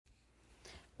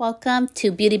Welcome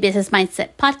to Beauty Business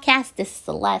Mindset Podcast. This is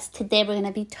Celeste. Today we're going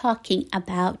to be talking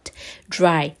about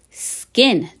dry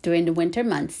skin during the winter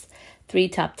months. 3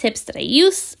 top tips that I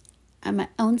use on my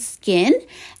own skin.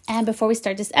 And before we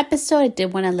start this episode, I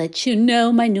did want to let you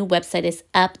know my new website is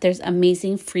up. There's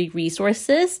amazing free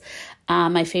resources.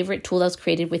 My favorite tool that was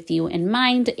created with you in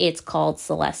mind, it's called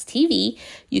Celeste TV.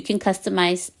 You can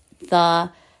customize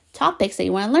the topics that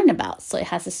you want to learn about. So it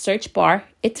has a search bar.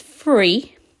 It's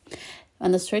free.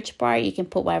 On the search bar, you can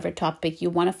put whatever topic you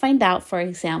want to find out, for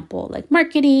example, like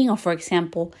marketing or, for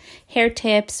example, hair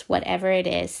tips, whatever it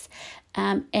is.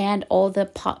 And all the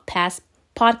past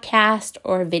podcasts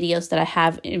or videos that I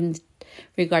have in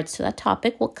regards to that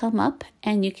topic will come up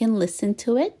and you can listen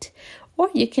to it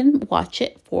or you can watch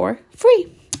it for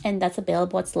free. And that's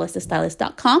available at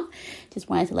celestestylist.com. Just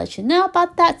wanted to let you know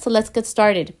about that. So let's get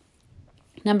started.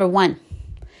 Number 1.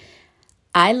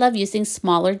 I love using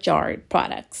smaller jarred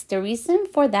products. The reason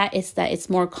for that is that it's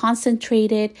more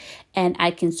concentrated and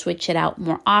I can switch it out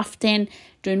more often.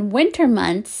 During winter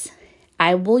months,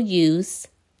 I will use,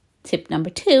 tip number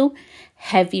 2,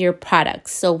 heavier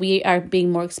products. So we are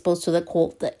being more exposed to the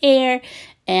cold, the air,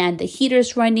 and the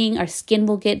heater's running. Our skin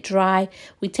will get dry.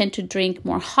 We tend to drink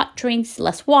more hot drinks,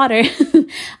 less water.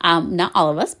 Not all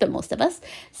of us, but most of us.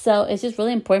 So it's just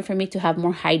really important for me to have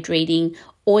more hydrating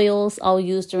oils I'll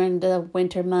use during the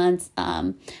winter months.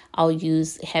 I'll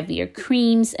use heavier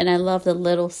creams, and I love the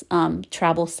little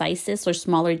travel sizes or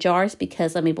smaller jars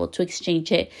because I'm able to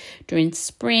exchange it during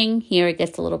spring. Here it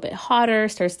gets a little bit hotter,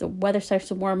 the weather starts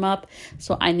to warm up,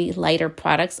 so I need lighter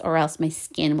products or else my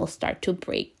skin will start to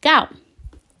break out.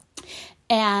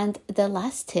 And the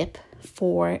last tip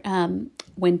for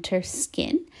winter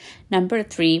skin, number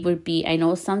 3 would be, I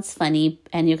know it sounds funny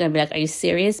and you're gonna be like, are you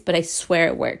serious? But I swear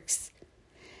it works.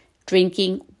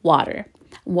 Drinking water.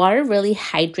 Water really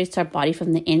hydrates our body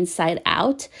from the inside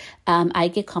out. I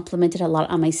get complimented a lot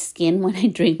on my skin when I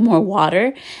drink more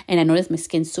water. And I notice my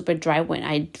skin's super dry when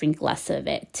I drink less of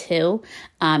it too.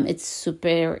 It's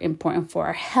super important for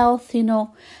our health,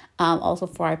 also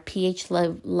for our pH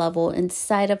level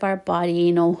inside of our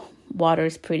body. Water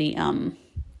is pretty, in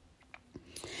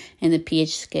the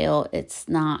pH scale, it's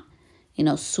not,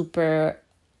 super,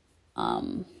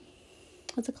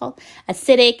 what's it called?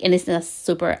 Acidic, and it's not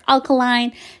super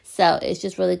alkaline. So it's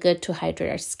just really good to hydrate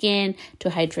our skin, to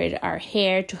hydrate our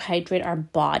hair, to hydrate our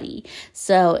body.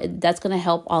 So that's going to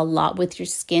help a lot with your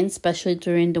skin, especially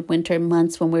during the winter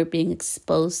months when we're being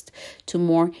exposed to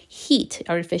more heat,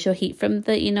 artificial heat from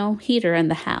the, heater in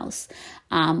the house.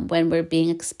 When we're being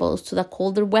exposed to the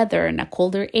colder weather and the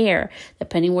colder air,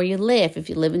 depending where you live, if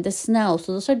you live in the snow.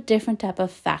 So those are different type of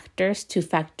factors to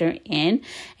factor in.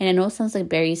 And I know it sounds like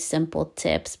very simple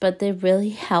tips, but they really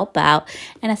help out.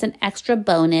 And as an extra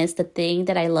bonus, the thing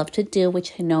that I love to do,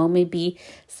 which I know may be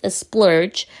a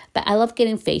splurge, but I love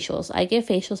getting facials. I get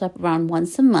facials up around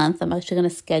once a month. I'm actually going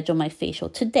to schedule my facial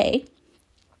today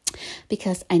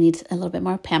because I need a little bit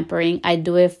more pampering. I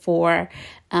do it for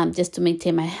just to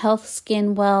maintain my health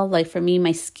skin well. Like for me,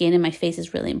 my skin and my face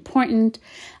is really important.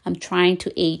 I'm trying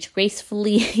to age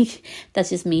gracefully. That's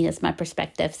just me. That's my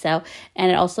perspective.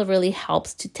 And it also really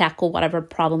helps to tackle whatever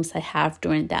problems I have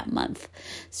during that month.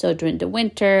 So during the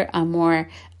winter, I'm more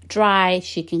dry.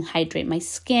 She can hydrate my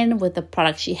skin with the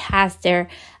product she has there.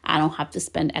 I don't have to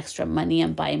spend extra money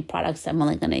on buying products I'm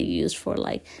only going to use for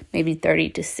like maybe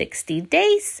 30 to 60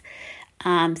 days.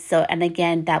 And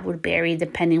again, that would vary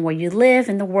depending where you live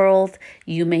in the world.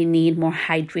 You may need more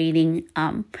hydrating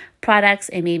products,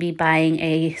 and maybe buying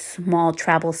a small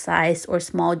travel size or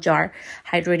small jar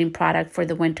hydrating product for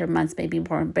the winter months may be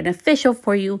more beneficial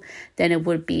for you than it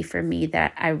would be for me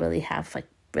that I really have like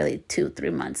really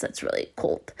 2-3 months that's really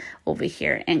cold over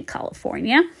here in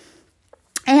California.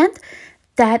 And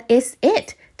that is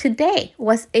it. Today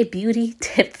was a beauty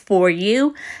tip for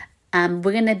you. We're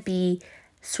going to be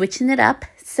switching it up.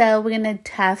 So we're going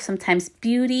to have sometimes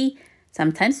beauty,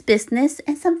 sometimes business,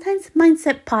 and sometimes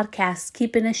mindset podcasts,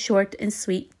 keeping it short and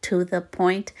sweet to the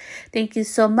point. Thank you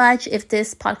so much. If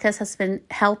this podcast has been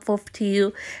helpful to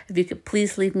you, if you could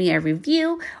please leave me a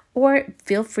review or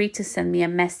feel free to send me a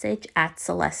message at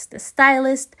Celeste the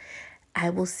Stylist.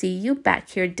 I will see you back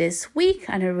here this week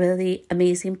on a really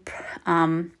amazing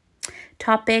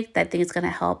topic that I think is going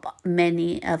to help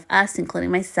many of us,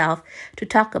 including myself, to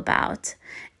talk about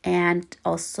and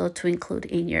also to include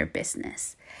in your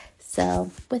business.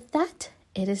 So with that,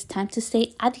 it is time to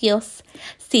say adios.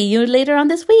 See you later on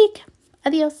this week.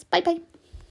 Adios. Bye-bye.